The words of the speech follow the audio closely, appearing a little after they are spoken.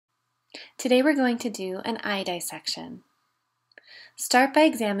Today we're going to do an eye dissection. Start by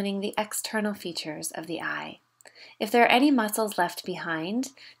examining the external features of the eye. If there are any muscles left behind,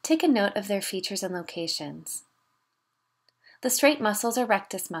 take a note of their features and locations. The straight muscles are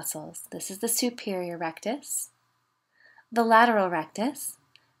rectus muscles. This is the superior rectus, the lateral rectus,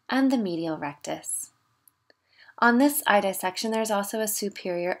 and the medial rectus. On this eye dissection, there's also a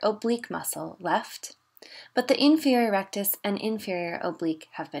superior oblique muscle left, but the inferior rectus and inferior oblique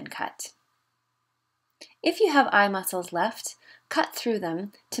have been cut. If you have eye muscles left, cut through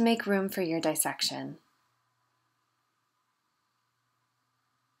them to make room for your dissection.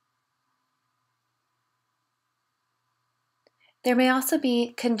 There may also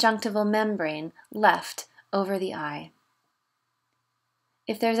be conjunctival membrane left over the eye.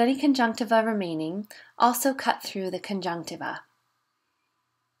 If there's any conjunctiva remaining, also cut through the conjunctiva.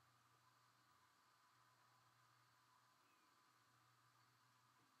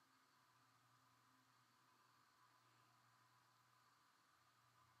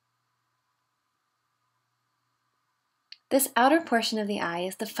 This outer portion of the eye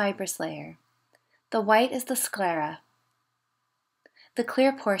is the fibrous layer. The white is the sclera. The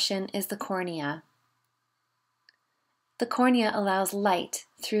clear portion is the cornea. The cornea allows light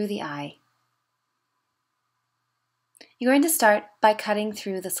through the eye. You're going to start by cutting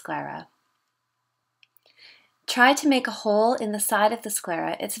through the sclera. Try to make a hole in the side of the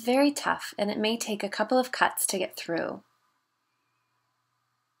sclera. It's very tough and it may take a couple of cuts to get through.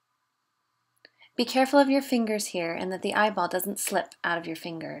 Be careful of your fingers here and that the eyeball doesn't slip out of your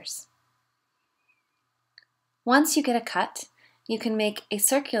fingers. Once you get a cut, you can make a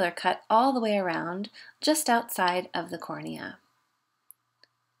circular cut all the way around, just outside of the cornea.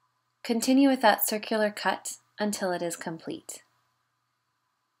 Continue with that circular cut until it is complete.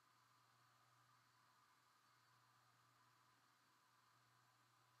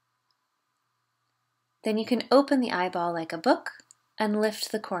 Then you can open the eyeball like a book and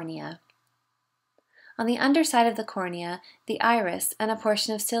lift the cornea. On the underside of the cornea, the iris and a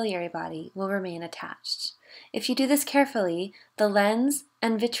portion of ciliary body will remain attached. If you do this carefully, the lens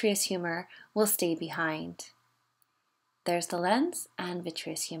and vitreous humor will stay behind. There's the lens and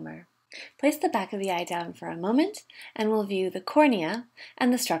vitreous humor. Place the back of the eye down for a moment and we'll view the cornea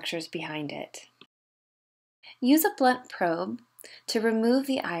and the structures behind it. Use a blunt probe to remove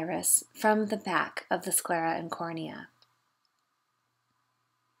the iris from the back of the sclera and cornea.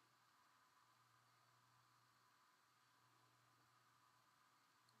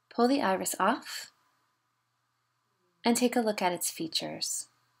 Pull the iris off and take a look at its features.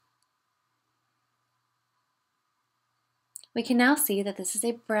 We can now see that this is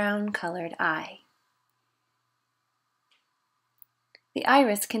a brown-colored eye. The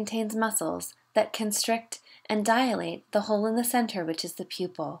iris contains muscles that constrict and dilate the hole in the center, which is the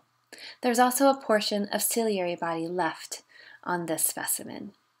pupil. There's also a portion of ciliary body left on this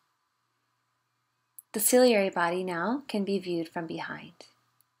specimen. The ciliary body now can be viewed from behind.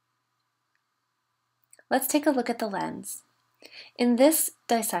 Let's take a look at the lens. In this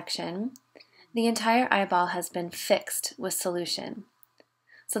dissection, the entire eyeball has been fixed with solution,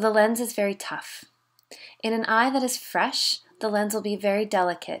 so the lens is very tough. In an eye that is fresh, the lens will be very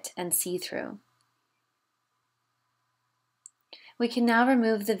delicate and see-through. We can now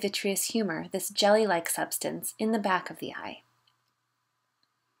remove the vitreous humor, this jelly-like substance, in the back of the eye.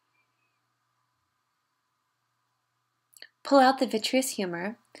 Pull out the vitreous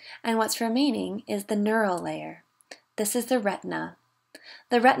humor, and what's remaining is the neural layer. This is the retina.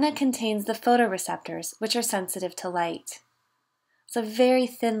 The retina contains the photoreceptors, which are sensitive to light. It's a very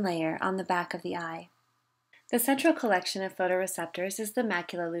thin layer on the back of the eye. The central collection of photoreceptors is the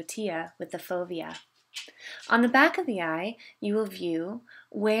macula lutea with the fovea. On the back of the eye, you will view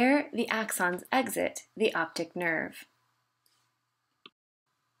where the axons exit the optic nerve.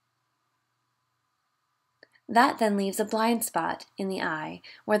 That then leaves a blind spot in the eye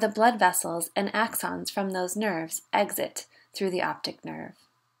where the blood vessels and axons from those nerves exit through the optic nerve.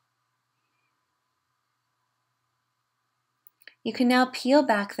 You can now peel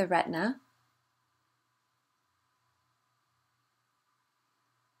back the retina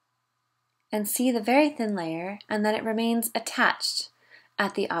and see the very thin layer, and then it remains attached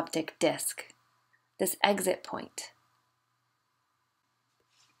at the optic disc, this exit point.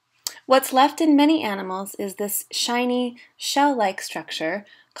 What's left in many animals is this shiny, shell-like structure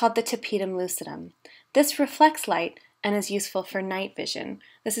called the tapetum lucidum. This reflects light and is useful for night vision.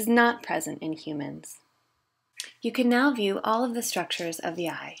 This is not present in humans. You can now view all of the structures of the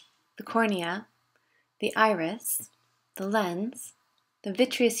eye: the cornea, the iris, the lens, the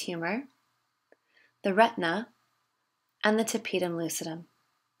vitreous humor, the retina, and the tapetum lucidum.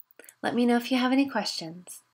 Let me know if you have any questions.